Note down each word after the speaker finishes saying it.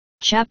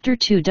Chapter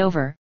 2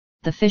 Dover,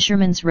 The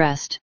Fisherman's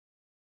Rest.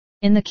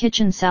 In the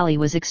kitchen Sally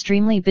was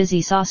extremely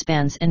busy.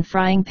 Saucepans and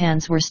frying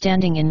pans were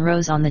standing in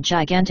rows on the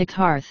gigantic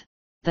hearth,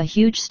 the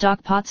huge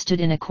stock pot stood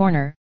in a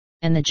corner,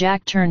 and the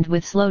jack turned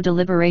with slow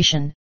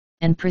deliberation,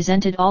 and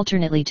presented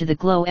alternately to the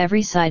glow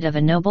every side of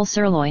a noble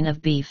sirloin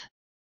of beef.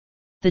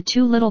 The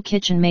two little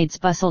kitchen maids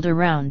bustled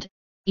around,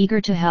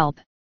 eager to help,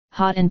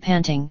 hot and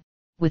panting,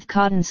 with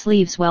cotton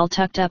sleeves well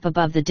tucked up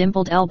above the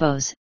dimpled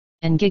elbows,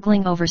 and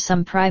giggling over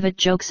some private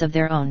jokes of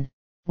their own,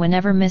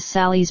 whenever Miss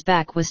Sally's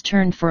back was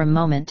turned for a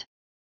moment.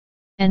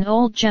 And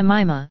old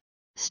Jemima,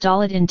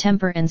 stolid in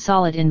temper and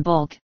solid in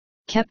bulk,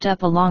 kept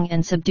up a long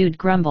and subdued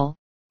grumble,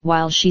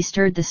 while she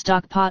stirred the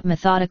stock pot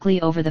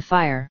methodically over the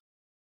fire.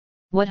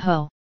 "What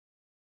ho!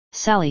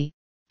 Sally,"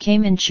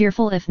 came in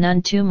cheerful if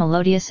none too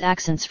melodious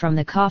accents from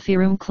the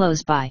coffee-room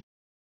close by.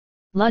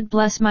 "Lud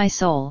bless my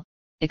soul,"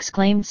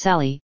 exclaimed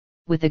Sally,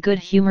 with a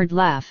good-humoured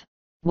laugh,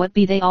 "what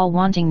be they all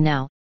wanting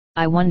now,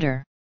 I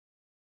wonder?"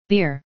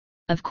 "Beer,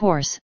 of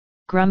course,"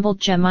 grumbled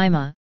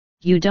Jemima.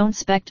 "You don't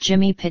 'spect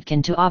Jimmy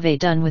Pitkin to ave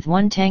done with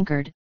one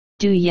tankard,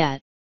 do yet?"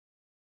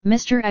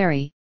 "Mr.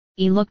 Airy,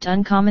 he looked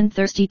uncommon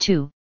thirsty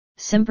too,"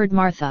 simpered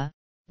Martha,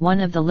 one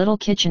of the little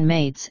kitchen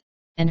maids,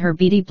 and her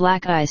beady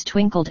black eyes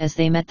twinkled as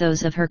they met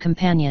those of her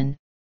companion,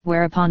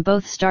 whereupon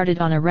both started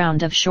on a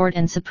round of short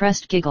and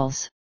suppressed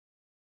giggles.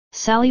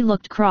 Sally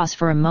looked cross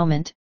for a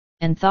moment,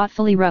 and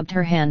thoughtfully rubbed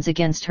her hands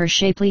against her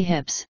shapely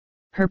hips.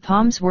 Her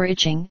palms were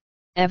itching,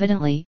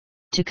 evidently,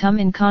 to come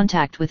in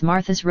contact with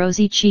Martha's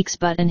rosy cheeks,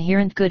 but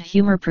inherent good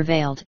humor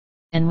prevailed,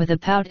 and with a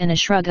pout and a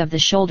shrug of the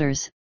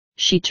shoulders,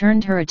 she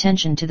turned her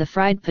attention to the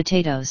fried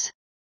potatoes.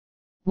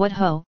 "What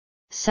ho,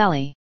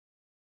 Sally!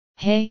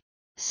 Hey,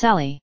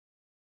 Sally!"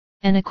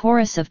 And a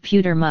chorus of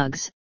pewter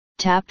mugs,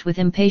 tapped with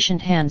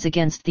impatient hands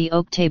against the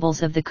oak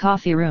tables of the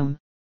coffee room,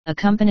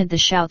 accompanied the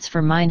shouts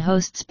for mine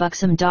host's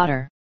buxom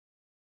daughter.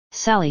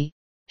 "Sally,"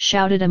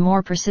 shouted a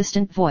more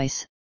persistent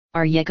voice,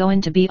 "are ye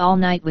goin' to be all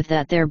night with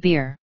that there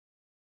beer?"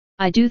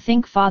 "I do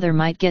think father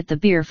might get the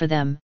beer for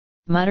them,"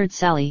 muttered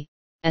Sally,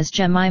 as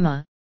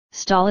Jemima,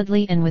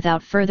 stolidly and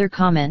without further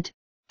comment,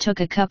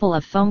 took a couple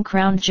of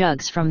foam-crowned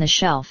jugs from the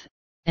shelf,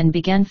 and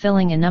began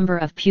filling a number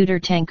of pewter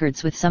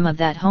tankards with some of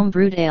that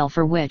home-brewed ale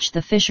for which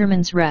the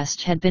Fisherman's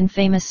Rest had been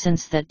famous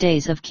since the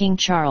days of King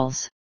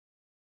Charles.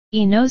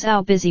 "'E knows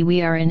 'ow busy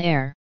we are in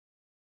air.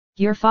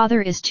 Your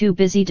father is too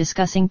busy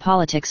discussing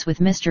politics with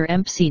Mr.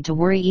 Empseed to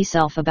worry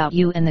 'eself about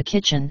you and the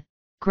kitchen,"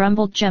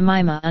 grumbled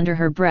Jemima under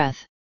her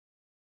breath.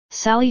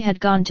 Sally had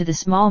gone to the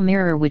small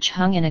mirror which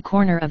hung in a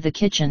corner of the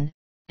kitchen,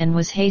 and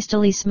was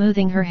hastily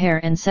smoothing her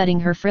hair and setting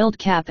her frilled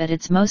cap at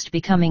its most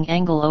becoming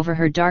angle over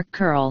her dark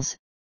curls.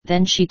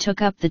 Then she took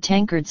up the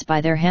tankards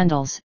by their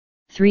handles,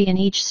 3 in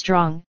each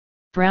strong,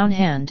 brown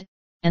hand,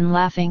 and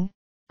laughing,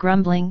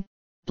 grumbling,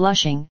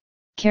 blushing,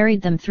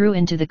 carried them through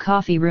into the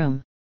coffee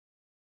room.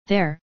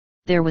 There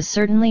was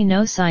certainly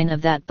no sign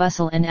of that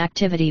bustle and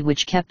activity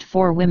which kept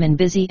 4 women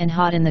busy and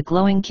hot in the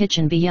glowing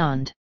kitchen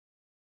beyond.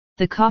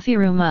 The coffee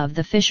room of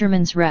the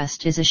Fisherman's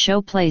Rest is a show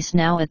place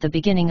now at the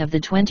beginning of the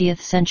 20th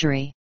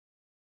century.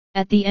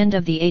 At the end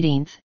of the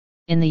 18th,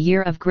 in the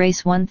year of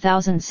grace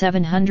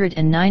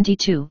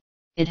 1792,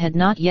 it had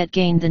not yet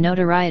gained the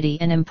notoriety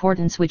and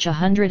importance which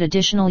 100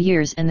 additional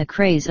years and the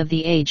craze of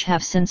the age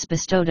have since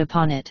bestowed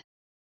upon it.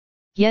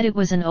 Yet it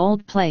was an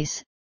old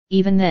place,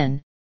 even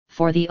then,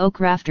 for the oak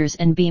rafters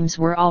and beams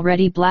were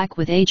already black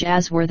with age,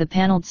 as were the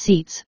panelled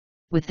seats,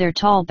 with their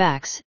tall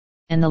backs,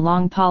 and the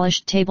long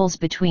polished tables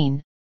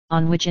between,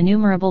 on which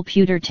innumerable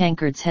pewter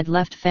tankards had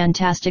left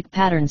fantastic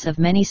patterns of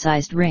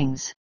many-sized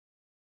rings.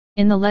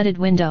 In the leaded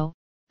window,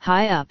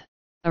 high up,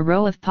 a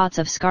row of pots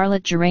of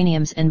scarlet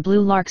geraniums and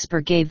blue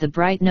larkspur gave the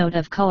bright note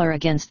of color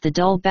against the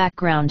dull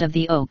background of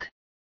the oak.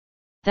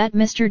 That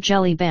Mr.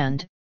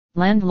 Jellyband,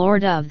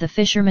 landlord of the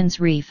Fisherman's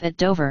Reef at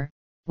Dover,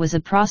 was a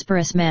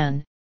prosperous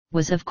man,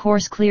 was of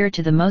course clear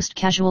to the most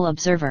casual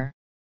observer.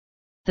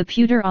 The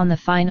pewter on the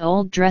fine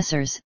old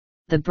dressers,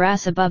 the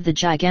brass above the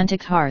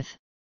gigantic hearth,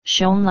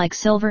 shone like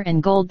silver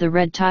and gold. The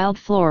red-tiled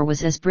floor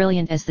was as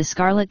brilliant as the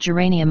scarlet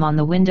geranium on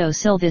the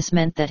window-sill. This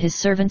meant that his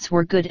servants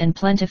were good and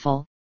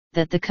plentiful,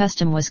 that the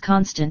custom was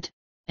constant,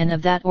 and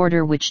of that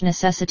order which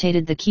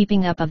necessitated the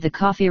keeping up of the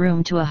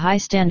coffee-room to a high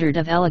standard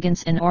of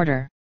elegance and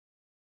order.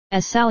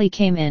 As Sally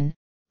came in,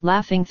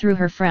 laughing through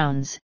her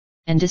frowns,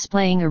 and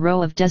displaying a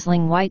row of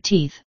dazzling white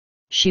teeth,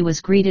 she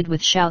was greeted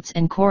with shouts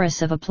and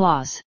chorus of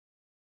applause.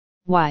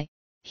 "Why,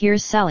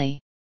 here's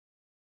Sally!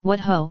 What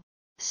ho,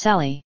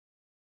 Sally!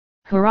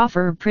 Hurrah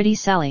for pretty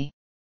Sally!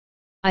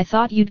 I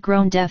thought you'd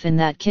grown deaf in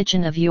that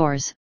kitchen of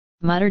yours,"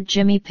 muttered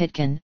Jimmy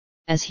Pitkin,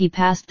 as he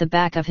passed the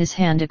back of his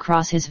hand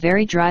across his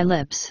very dry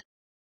lips.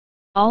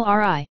 All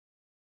right,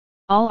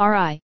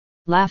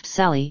 laughed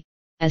Sally,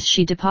 as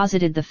she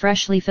deposited the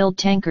freshly filled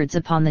tankards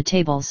upon the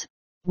tables.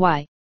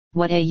 "Why,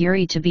 what a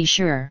Yuri to be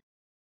sure!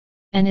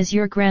 And is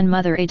your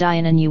grandmother a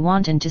dyin' and you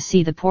wantin' to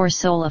see the poor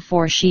soul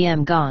afore she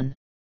am gone?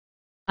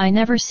 I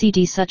never seed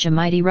such a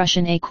mighty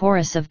Russian." A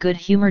chorus of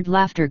good-humored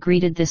laughter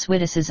greeted this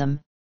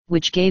witticism,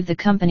 which gave the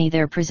company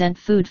their present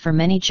food for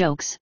many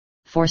jokes,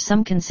 for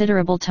some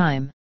considerable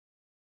time.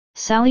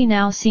 Sally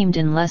now seemed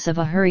in less of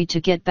a hurry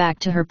to get back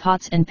to her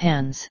pots and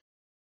pans.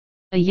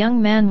 A young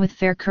man with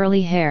fair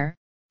curly hair,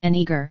 and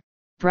eager,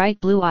 bright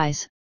blue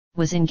eyes,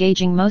 was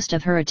engaging most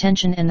of her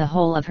attention and the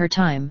whole of her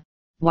time,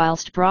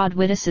 whilst broad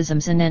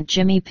witticisms anent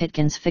Jimmy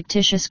Pitkin's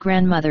fictitious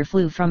grandmother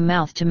flew from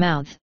mouth to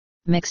mouth,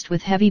 mixed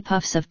with heavy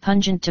puffs of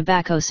pungent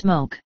tobacco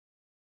smoke.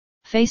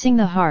 Facing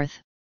the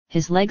hearth,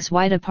 his legs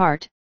wide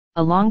apart,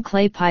 a long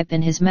clay pipe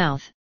in his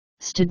mouth,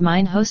 stood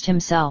mine host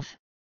himself,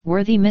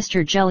 worthy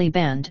Mr.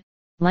 Jellyband,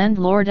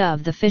 landlord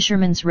of the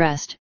Fisherman's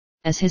Rest,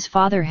 as his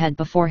father had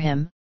before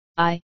him,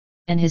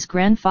 and his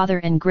grandfather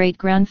and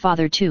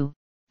great-grandfather too,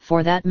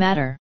 for that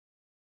matter.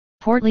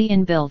 Portly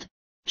in build,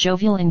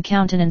 jovial in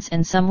countenance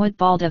and somewhat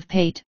bald of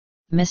pate,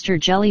 Mr.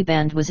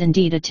 Jellyband was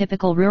indeed a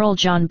typical rural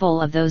John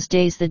Bull of those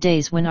days, the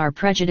days when our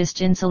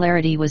prejudiced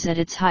insularity was at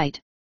its height,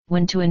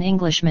 when to an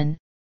Englishman,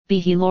 be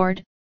he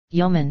lord,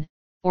 yeoman,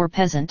 or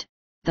peasant,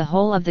 the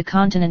whole of the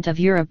continent of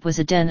Europe was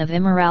a den of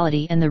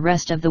immorality and the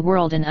rest of the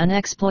world an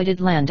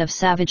unexploited land of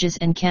savages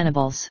and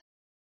cannibals.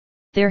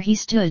 There he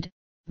stood,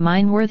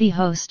 mine worthy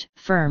host,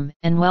 firm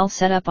and well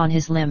set up on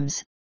his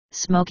limbs,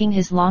 smoking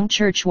his long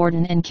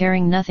churchwarden and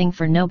caring nothing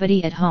for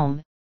nobody at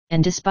home,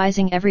 and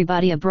despising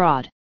everybody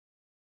abroad.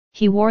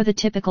 He wore the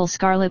typical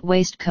scarlet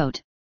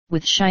waistcoat,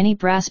 with shiny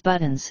brass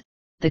buttons,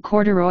 the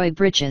corduroy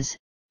breeches,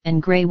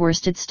 and grey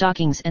worsted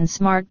stockings and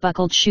smart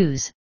buckled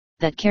shoes,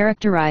 that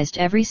characterized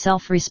every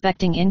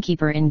self-respecting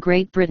innkeeper in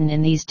Great Britain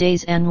in these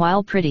days, and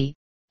while pretty,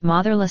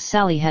 motherless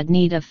Sally had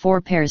need of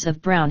 4 pairs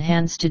of brown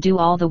hands to do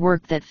all the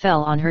work that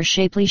fell on her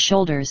shapely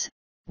shoulders,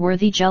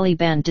 worthy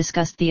Jellyband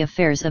discussed the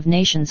affairs of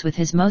nations with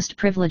his most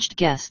privileged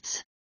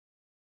guests.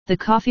 The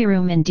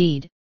coffee-room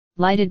indeed,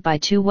 lighted by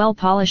 2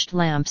 well-polished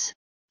lamps,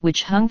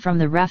 which hung from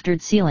the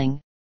raftered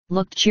ceiling,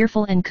 looked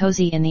cheerful and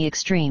cozy in the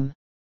extreme.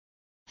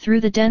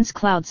 Through the dense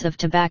clouds of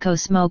tobacco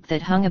smoke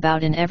that hung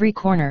about in every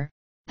corner,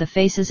 the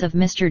faces of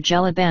Mr.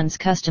 Jellyband's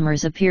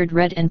customers appeared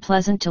red and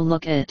pleasant to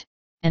look at,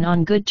 and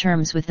on good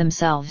terms with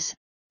themselves,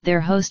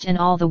 their host and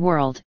all the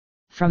world.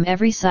 From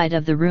every side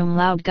of the room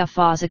loud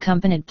guffaws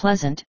accompanied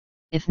pleasant,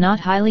 if not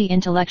highly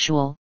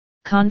intellectual,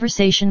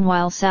 conversation,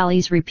 while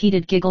Sally's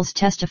repeated giggles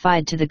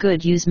testified to the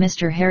good use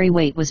Mr. Harry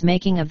Waite was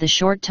making of the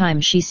short time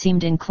she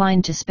seemed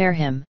inclined to spare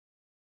him.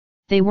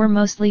 They were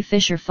mostly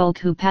fisher folk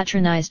who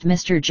patronized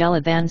Mr.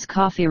 Jellyband's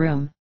coffee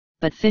room,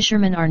 but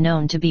fishermen are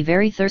known to be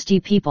very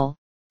thirsty people.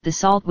 The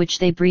salt which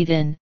they breathe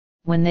in,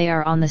 when they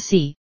are on the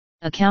sea,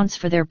 accounts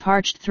for their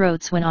parched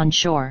throats when on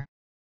shore.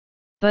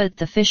 But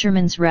the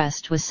Fisherman's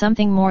Rest was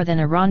something more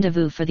than a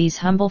rendezvous for these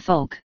humble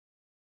folk.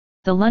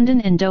 The London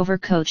and Dover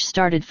coach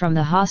started from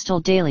the hostel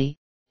daily,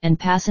 and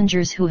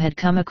passengers who had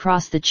come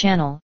across the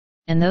Channel,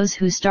 and those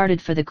who started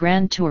for the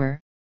grand tour,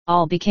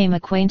 all became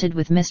acquainted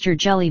with Mr.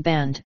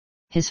 Jellyband,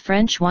 his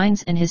French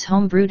wines and his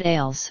home-brewed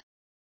ales.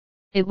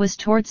 It was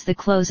towards the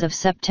close of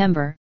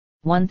September,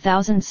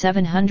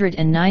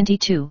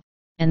 1792,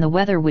 and the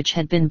weather, which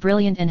had been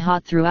brilliant and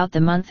hot throughout the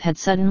month, had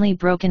suddenly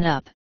broken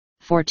up.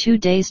 For 2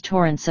 days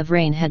torrents of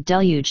rain had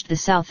deluged the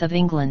south of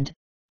England,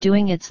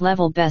 doing its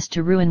level best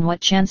to ruin what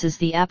chances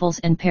the apples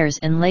and pears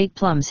and late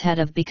plums had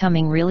of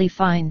becoming really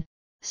fine,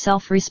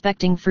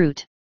 self-respecting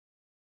fruit.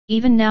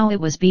 Even now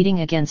it was beating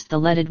against the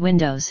leaded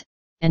windows,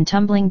 and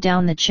tumbling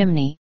down the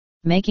chimney,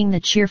 making the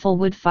cheerful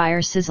wood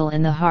fire sizzle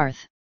in the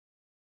hearth.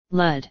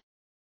 Lud!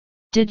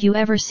 Did you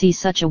ever see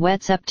such a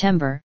wet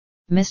September,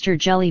 Mr.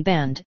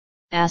 Jellyband?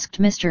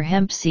 Asked Mr.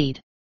 Hempseed.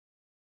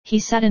 He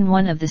sat in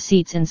one of the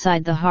seats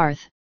inside the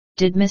hearth,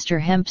 did Mr.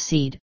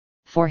 Hempseed,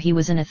 for he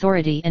was an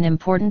authority and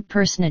important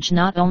personage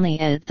not only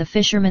at the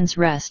Fisherman's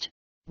Rest,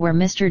 where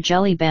Mr.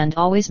 Jellyband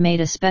always made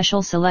a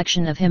special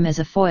selection of him as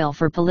a foil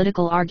for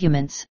political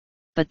arguments,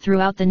 but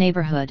throughout the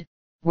neighborhood,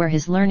 where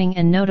his learning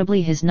and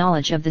notably his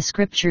knowledge of the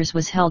Scriptures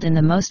was held in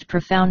the most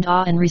profound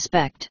awe and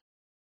respect.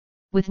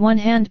 With one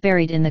hand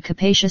buried in the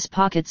capacious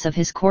pockets of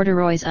his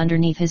corduroys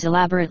underneath his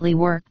elaborately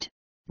worked,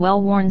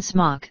 well-worn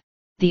smock,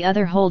 the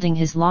other holding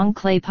his long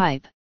clay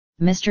pipe,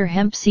 Mr.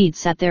 Hempseed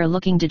sat there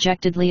looking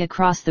dejectedly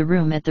across the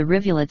room at the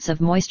rivulets of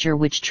moisture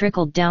which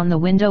trickled down the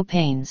window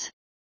panes.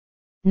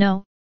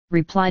 "No,"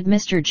 replied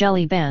Mr.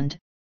 Jellyband,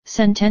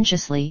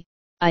 sententiously,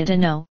 "I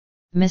dunno,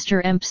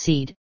 Mr.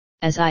 Hempseed,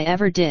 as I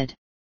ever did.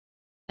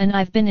 And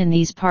I've been in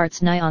these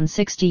parts nigh on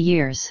 60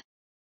 years.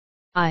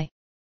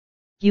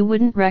 You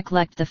wouldn't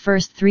recollect the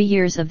first 3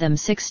 years of them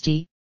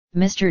 60,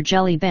 Mr.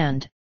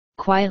 Jellyband,"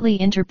 quietly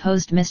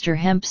interposed Mr.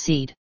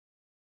 Hempseed.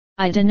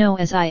 "I dunno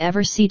as I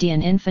ever seed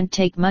an infant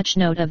take much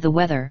note of the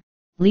weather,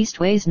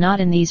 leastways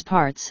not in these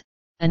parts,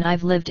 and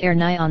I've lived ere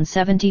nigh on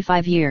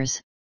 75 years,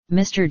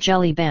 Mr.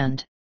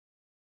 Jellyband."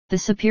 The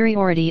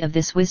superiority of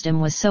this wisdom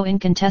was so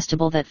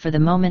incontestable that for the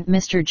moment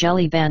Mr.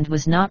 Jellyband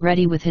was not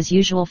ready with his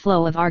usual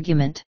flow of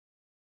argument.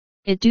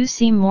 "It do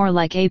seem more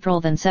like April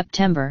than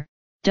September,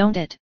 don't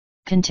it?"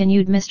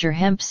 continued Mr.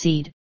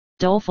 Hempseed,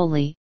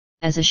 dolefully,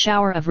 as a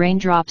shower of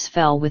raindrops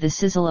fell with a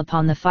sizzle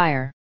upon the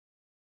fire.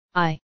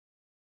 "Aye,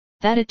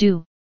 that it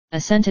do,"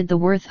 assented the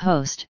worth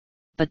host,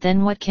 "but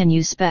then what can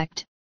you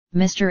 'spect,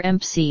 Mr.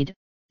 Hempseed,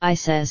 I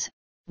says,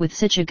 with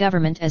such a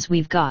government as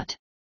we've got.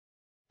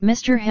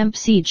 Mr.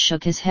 Hempseed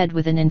shook his head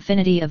with an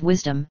infinity of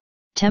wisdom,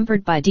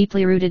 tempered by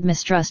deeply rooted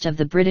mistrust of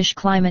the British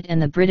climate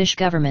and the British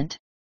government.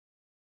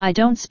 I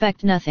don't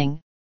expect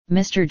nothing,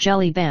 Mr.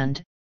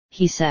 Jellyband,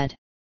 he said.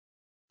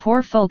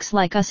 Poor folks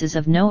like us is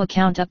of no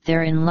account up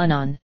there in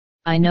Lunnon,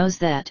 I knows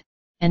that,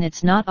 and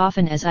it's not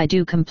often as I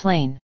do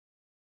complain.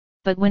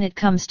 But when it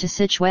comes to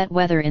sich wet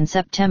weather in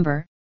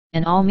September,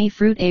 and all me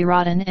fruit a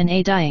rotten and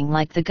a dying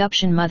like the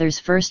Guption mother's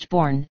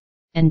firstborn,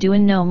 and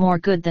doin' no more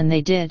good than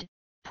they did,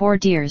 poor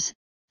dears,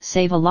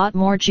 save a lot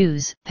more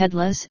Jews,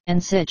 pedlars,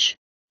 and sich,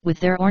 with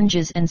their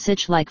oranges and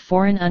sich like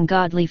foreign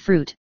ungodly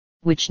fruit,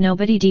 which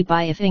nobody d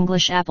buy if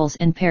English apples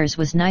and pears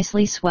was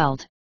nicely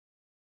swelled.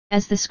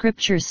 As the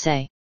scriptures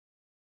say.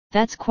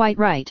 That's quite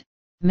right,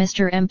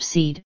 Mr.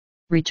 Hempseed,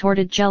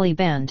 retorted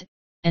Jellyband,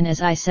 and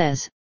as I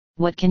says,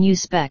 what can you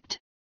spect?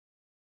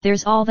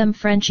 There's all them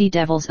Frenchy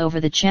devils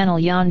over the channel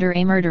yonder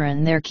a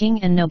murderin' their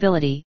king and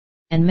nobility,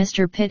 and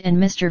Mr. Pitt and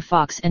Mr.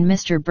 Fox and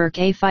Mr. Burke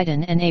a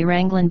fightin' and a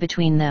wranglin'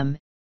 between them,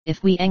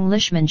 if we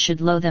Englishmen should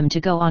low them to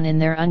go on in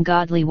their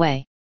ungodly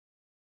way.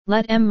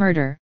 Let 'em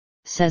murder,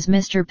 says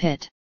Mr.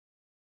 Pitt.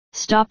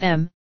 Stop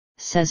 'em,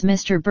 says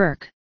Mr.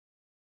 Burke.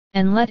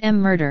 And let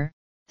 'em murder,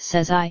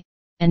 says I,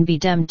 and be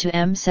demmed to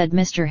 'em, said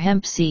Mr.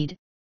 Hempseed,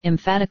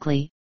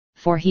 emphatically,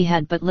 for he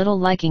had but little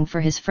liking for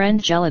his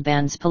friend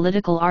Jellyband's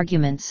political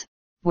arguments,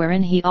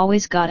 wherein he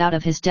always got out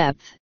of his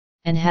depth,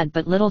 and had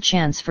but little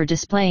chance for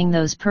displaying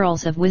those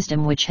pearls of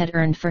wisdom which had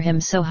earned for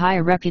him so high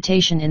a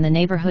reputation in the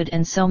neighborhood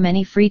and so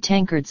many free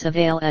tankards of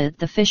ale at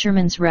the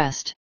Fisherman's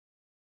Rest.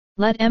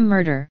 Let 'em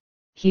murder,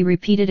 he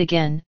repeated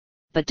again,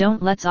 but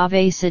don't let's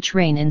ave sich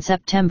rain in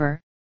September,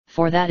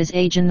 for that is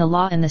agin the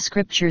law and the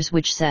scriptures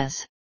which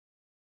says.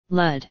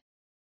 Lud.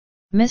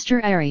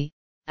 Mr. Airy,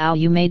 ow,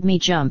 you made me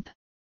jump.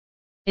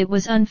 It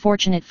was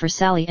unfortunate for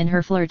Sally and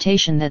her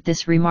flirtation that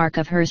this remark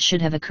of hers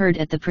should have occurred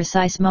at the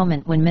precise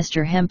moment when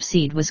Mr.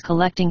 Hempseed was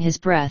collecting his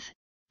breath,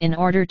 in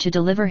order to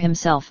deliver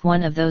himself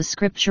one of those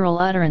scriptural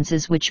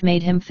utterances which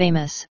made him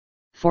famous,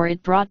 for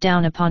it brought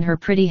down upon her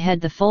pretty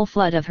head the full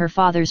flood of her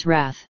father's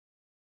wrath.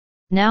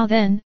 Now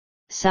then,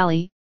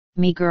 Sally,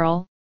 me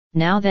girl,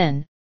 now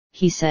then,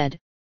 he said,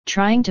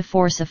 trying to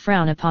force a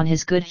frown upon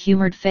his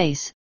good-humoured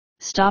face,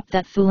 stop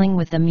that fooling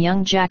with them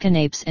young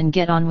jackanapes and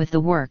get on with the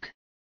work.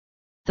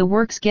 The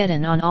work's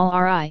gettin' on all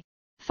right,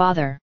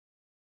 father.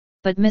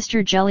 But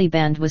Mr.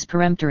 Jellyband was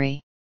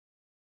peremptory.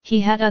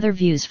 He had other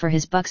views for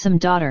his buxom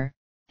daughter,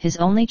 his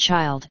only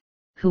child,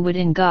 who would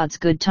in God's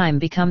good time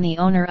become the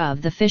owner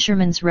of the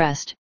Fisherman's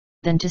Rest,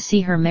 than to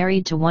see her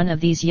married to one of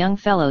these young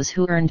fellows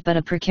who earned but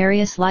a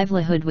precarious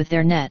livelihood with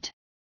their net.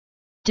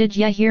 Did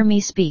ya hear me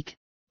speak,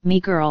 me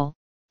girl,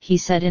 he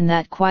said in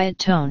that quiet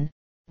tone,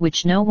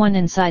 which no one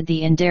inside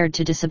the inn dared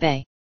to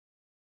disobey.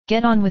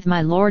 Get on with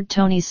my Lord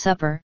Tony's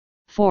supper,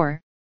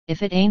 for,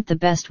 if it ain't the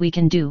best we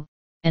can do,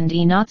 and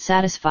 'e not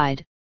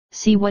satisfied,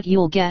 see what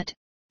you'll get,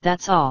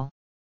 that's all.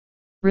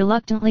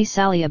 Reluctantly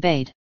Sally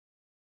obeyed.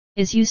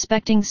 Is you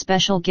 'specting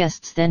special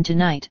guests then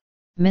tonight,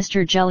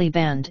 Mr.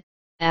 Jellyband?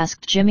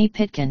 Asked Jimmy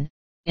Pitkin,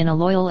 in a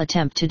loyal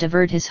attempt to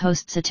divert his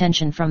host's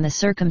attention from the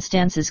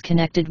circumstances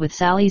connected with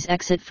Sally's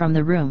exit from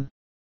the room.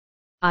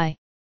 Aye.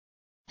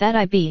 That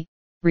I be,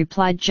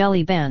 replied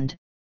Jellyband,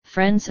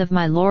 friends of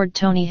my Lord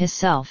Tony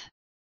hisself.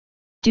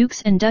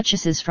 Dukes and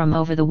duchesses from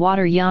over the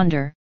water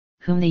yonder,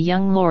 whom the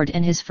young lord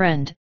and his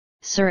friend,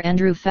 Sir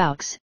Andrew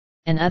Ffoulkes,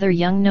 and other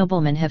young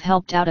noblemen have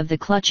helped out of the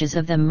clutches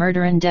of them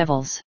murderin'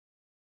 devils.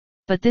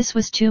 But this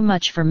was too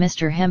much for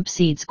Mr.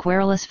 Hempseed's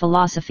querulous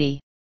philosophy.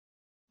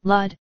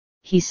 Lud,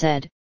 he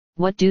said,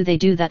 what do they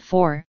do that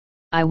for,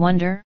 I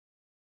wonder?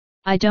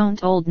 I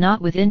don't 'old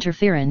not with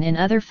interferin' in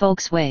other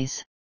folks'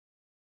 ways.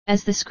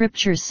 As the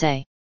scriptures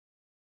say.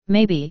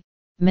 Maybe,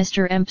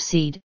 Mr.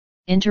 Hempseed,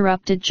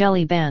 interrupted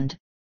Jellyband,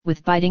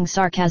 with biting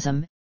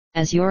sarcasm,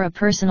 as you're a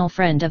personal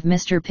friend of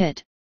Mr.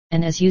 Pitt,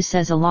 and as you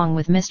says along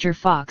with Mr.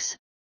 Fox,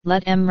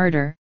 let 'em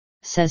murder,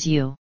 says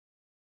you.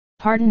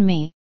 Pardon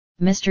me,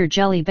 Mr.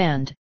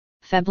 Jellyband,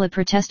 feebly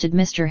protested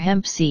Mr.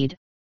 Hempseed,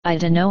 I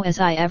dunno as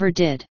I ever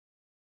did.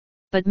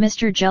 But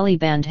Mr.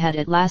 Jellyband had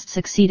at last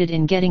succeeded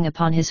in getting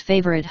upon his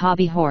favourite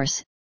hobby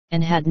horse,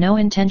 and had no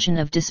intention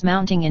of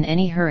dismounting in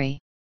any hurry.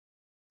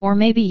 Or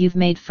maybe you've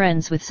made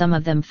friends with some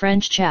of them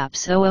French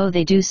chaps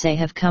they do say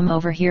have come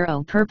over here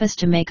o' purpose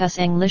to make us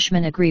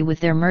Englishmen agree with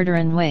their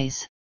murderin'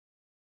 ways.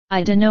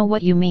 I dunno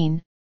what you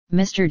mean,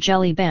 Mr.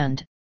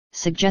 Jellyband,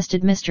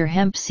 suggested Mr.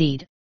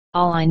 Hempseed,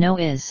 all I know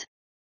is,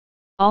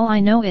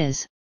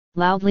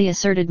 loudly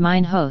asserted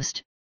mine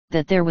host,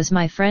 that there was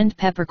my friend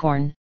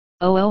Peppercorn,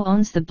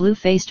 owns the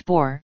blue-faced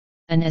boar,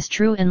 and as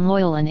true and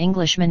loyal an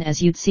Englishman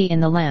as you'd see in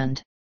the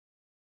land.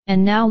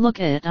 And now look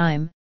at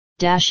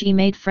he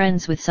made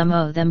friends with some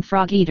o' them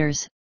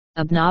frog-eaters,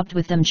 obnobbed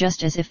with them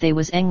just as if they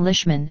was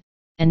Englishmen,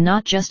 and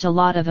not just a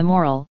lot of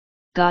immoral,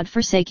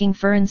 God-forsaking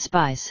furrin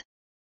spies.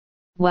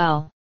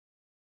 Well.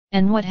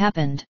 And what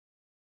happened?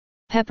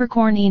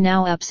 Peppercorn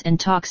now ups and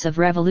talks of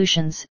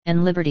revolutions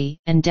and liberty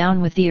and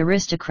down with the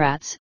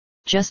aristocrats,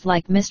 just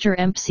like Mr.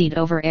 Hempseed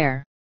over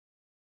air.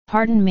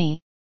 Pardon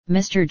me,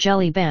 Mr.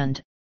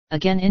 Jellyband,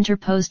 again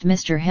interposed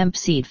Mr.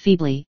 Hempseed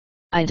feebly,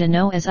 I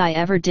dunno as I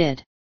ever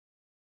did.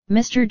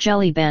 Mr.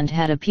 Jellyband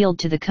had appealed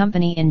to the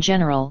company in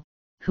general,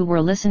 who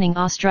were listening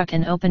awestruck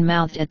and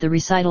open-mouthed at the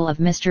recital of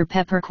Mr.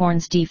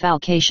 Peppercorn's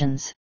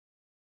defalcations.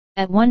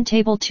 At one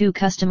table 2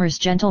 customers,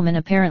 gentlemen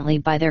apparently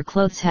by their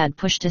clothes, had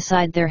pushed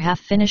aside their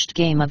half-finished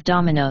game of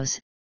dominoes,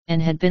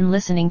 and had been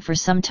listening for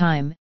some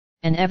time,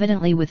 and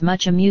evidently with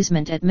much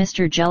amusement at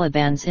Mr.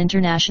 Jellyband's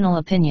international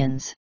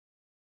opinions.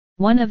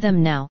 One of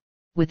them now,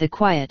 with a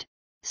quiet,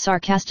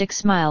 sarcastic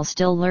smile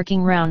still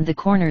lurking round the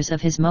corners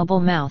of his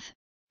mobile mouth,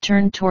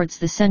 turned towards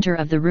the center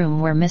of the room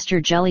where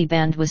Mr.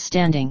 Jellyband was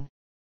standing.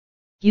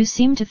 You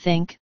seem to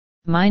think,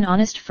 mine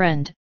honest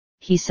friend,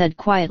 he said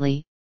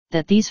quietly,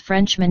 that these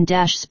Frenchmen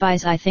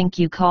spies, I think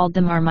you called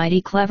them, are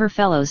mighty clever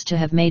fellows to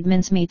have made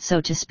mincemeat,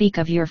 so to speak,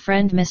 of your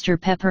friend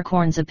Mr.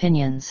 Peppercorn's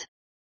opinions.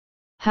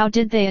 How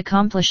did they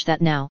accomplish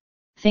that now,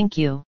 think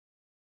you?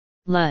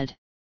 Lud.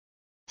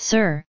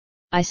 Sir,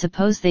 I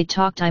suppose they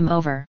talked I'm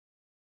over.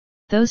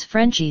 Those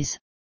Frenchies,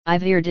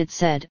 I've heard it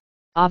said,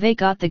 ave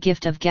got the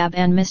gift of gab,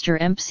 and Mr.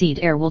 Hempseed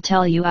will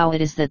tell you how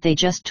it is that they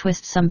just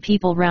twist some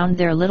people round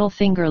their little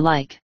finger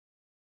like.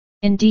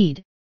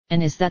 Indeed,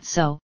 and is that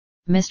so,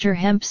 Mr.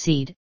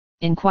 Hempseed?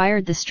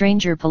 Inquired the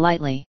stranger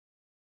politely.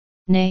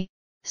 Nay,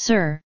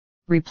 sir,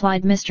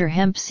 replied Mr.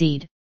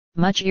 Hempseed,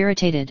 much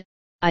irritated,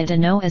 I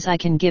dunno as I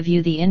can give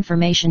you the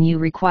information you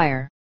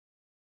require.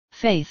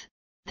 Faith,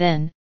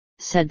 then,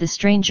 said the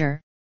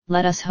stranger,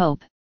 let us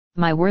hope,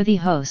 my worthy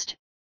host,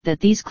 that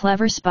these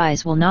clever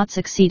spies will not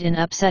succeed in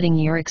upsetting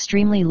your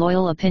extremely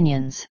loyal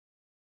opinions.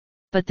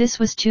 But this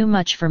was too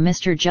much for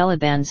Mr.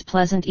 Jellyband's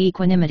pleasant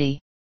equanimity.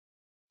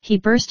 He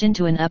burst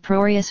into an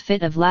uproarious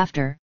fit of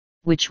laughter,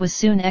 which was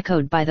soon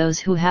echoed by those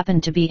who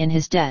happened to be in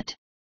his debt.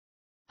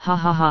 Ha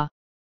ha ha!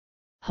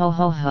 Ho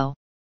ho ho!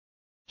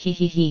 He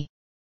he he!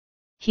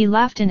 He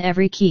laughed in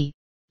every key,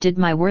 did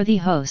my worthy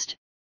host,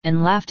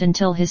 and laughed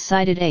until his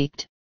sided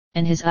ached,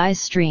 and his eyes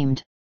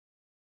streamed.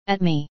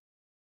 At me.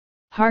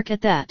 Hark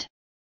at that!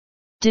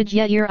 Did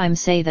yet hear I'm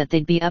say that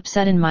they'd be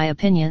upset in my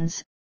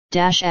opinions,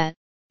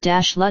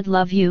 lud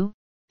love you,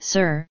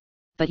 sir,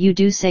 but you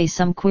do say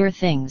some queer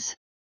things.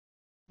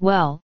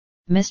 Well,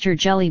 Mr.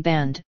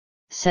 Jellyband,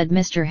 said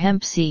Mr.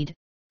 Hempseed,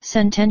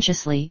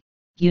 sententiously,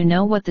 you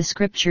know what the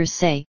scriptures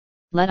say,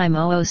 let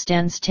imo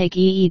stands take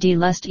eed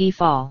lest ye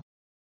fall.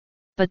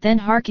 But then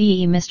hark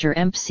ye, Mr.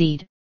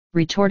 Hempseed,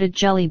 retorted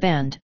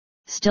Jellyband,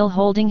 still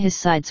holding his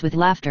sides with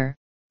laughter,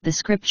 the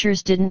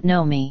scriptures didn't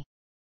know me.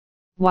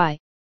 Why,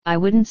 I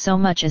wouldn't so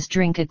much as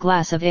drink a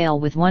glass of ale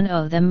with one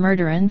o' them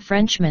murderin'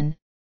 Frenchmen,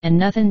 and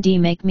nothin'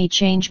 make me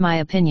change my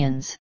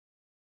opinions.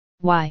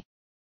 Why?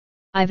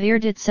 I've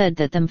heard it said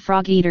that them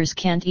frog-eaters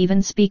can't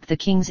even speak the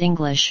king's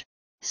English,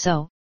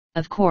 so,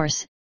 of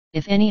course,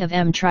 if any of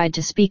 'em tried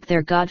to speak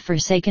their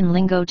god-forsaken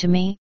lingo to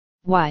me,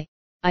 why,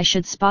 I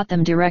should spot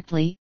them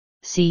directly,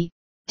 see,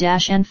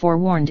 and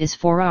forewarned is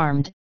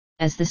forearmed,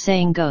 as the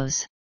saying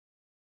goes.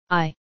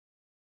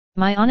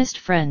 My honest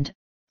friend,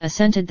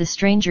 assented the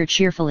stranger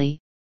cheerfully,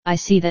 I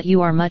see that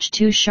you are much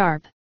too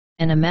sharp,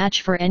 and a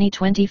match for any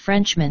 20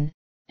 Frenchmen,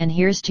 and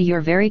here's to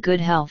your very good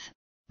health,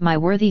 my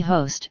worthy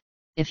host,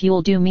 if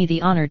you'll do me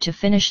the honor to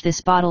finish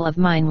this bottle of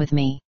mine with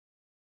me.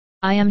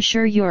 I am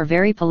sure you're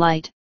very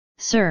polite,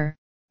 sir,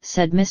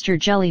 said Mr.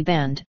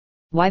 Jellyband,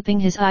 wiping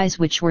his eyes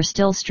which were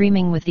still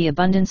streaming with the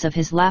abundance of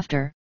his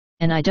laughter,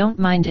 and I don't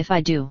mind if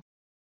I do.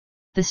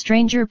 The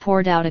stranger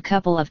poured out a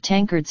couple of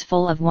tankards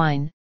full of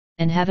wine,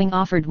 and having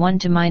offered one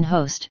to mine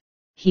host,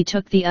 he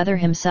took the other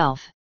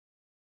himself.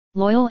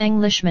 Loyal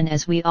Englishmen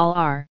as we all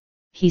are,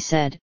 he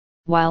said,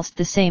 whilst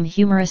the same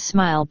humorous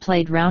smile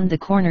played round the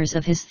corners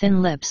of his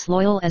thin lips,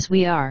 loyal as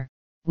we are,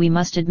 we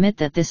must admit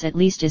that this at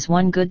least is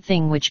one good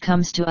thing which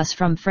comes to us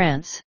from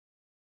France.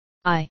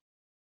 I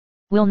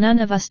will none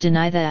of us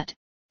deny that,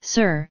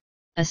 sir,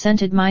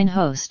 assented mine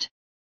host.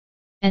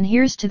 And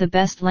here's to the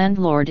best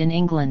landlord in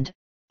England,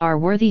 our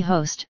worthy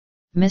host,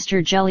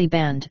 Mr.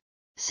 Jellyband,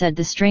 said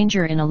the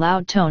stranger in a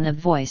loud tone of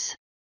voice.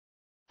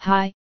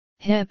 Hi,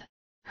 hip,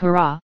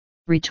 hurrah,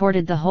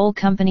 retorted the whole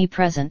company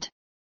present.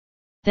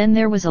 Then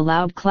there was a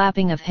loud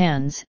clapping of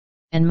hands,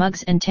 and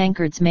mugs and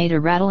tankards made a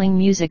rattling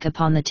music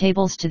upon the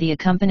tables to the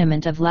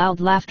accompaniment of loud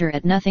laughter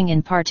at nothing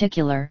in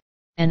particular,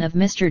 and of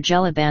Mr.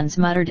 Jellyband's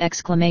muttered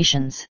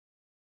exclamations.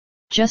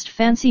 Just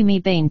fancy me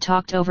bane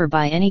talked over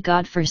by any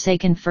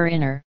god-forsaken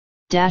foreigner,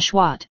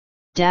 what,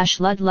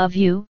 lud love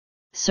you,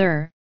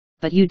 sir,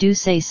 but you do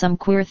say some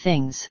queer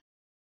things.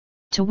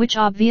 To which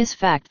obvious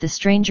fact the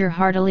stranger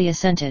heartily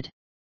assented.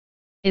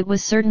 It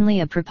was certainly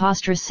a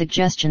preposterous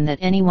suggestion that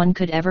anyone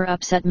could ever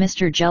upset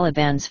Mr.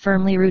 Jellyband's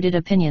firmly rooted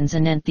opinions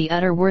anent the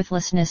utter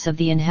worthlessness of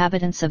the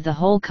inhabitants of the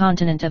whole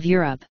continent of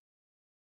Europe.